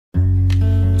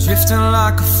drifting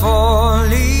like a fall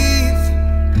leaf,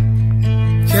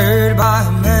 carried by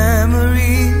a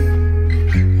memory.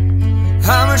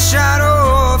 I'm a shadow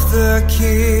of the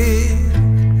kid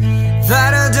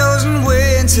that a dozen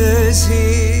winters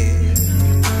here.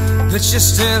 But you're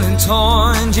still in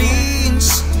torn jeans,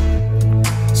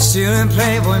 still in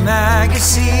Playboy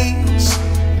magazines,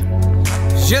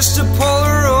 just a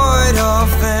Polaroid of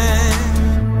them,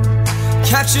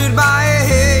 captured by a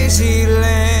hazy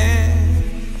lens.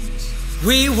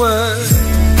 We were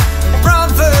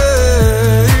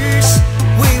brothers,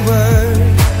 we were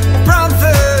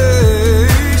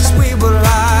brothers, we were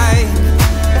like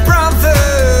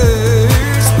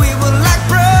brothers, we were like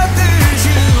brothers,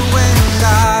 you and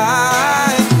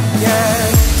I, yeah.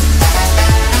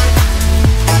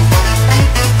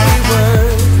 We were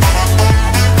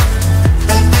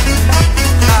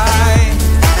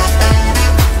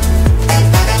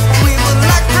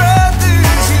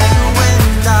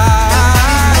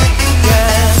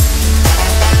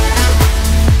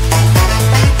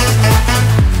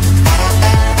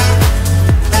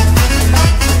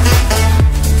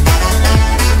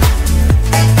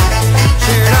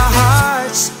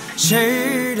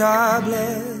shared our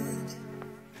blood.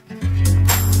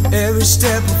 Every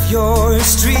step of your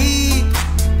street,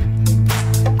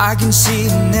 I can see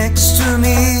you next to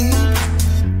me,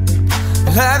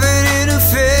 laughing in a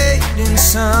fading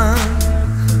sun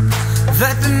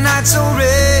that the night's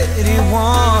already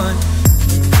won.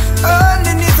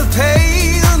 Underneath a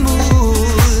pale moon,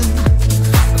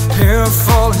 a pair of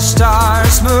falling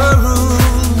stars maroon,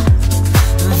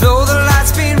 though the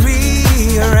light's been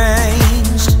rearranged,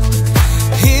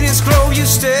 in its glow you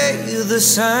stay the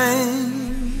same.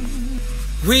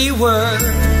 We were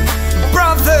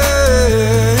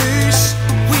brothers,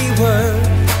 we were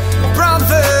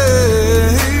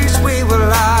brothers, we were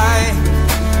like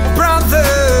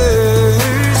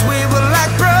brothers, we were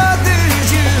like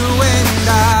brothers, you and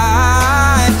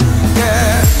I,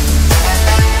 yeah.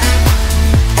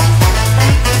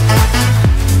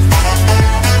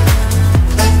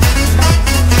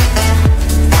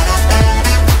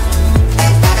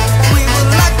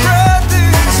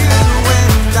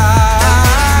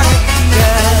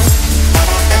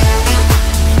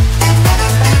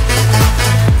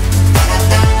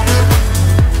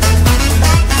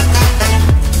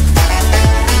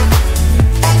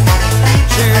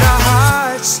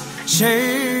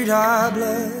 Shared our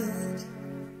blood.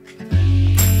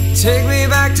 Take me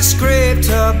back to scraped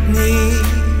up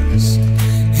knees,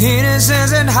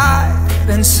 innocence and hide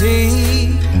and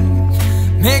seek.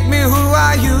 Make me who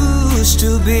I used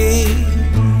to be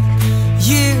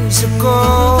years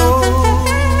ago,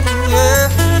 yeah.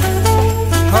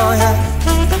 Oh yeah.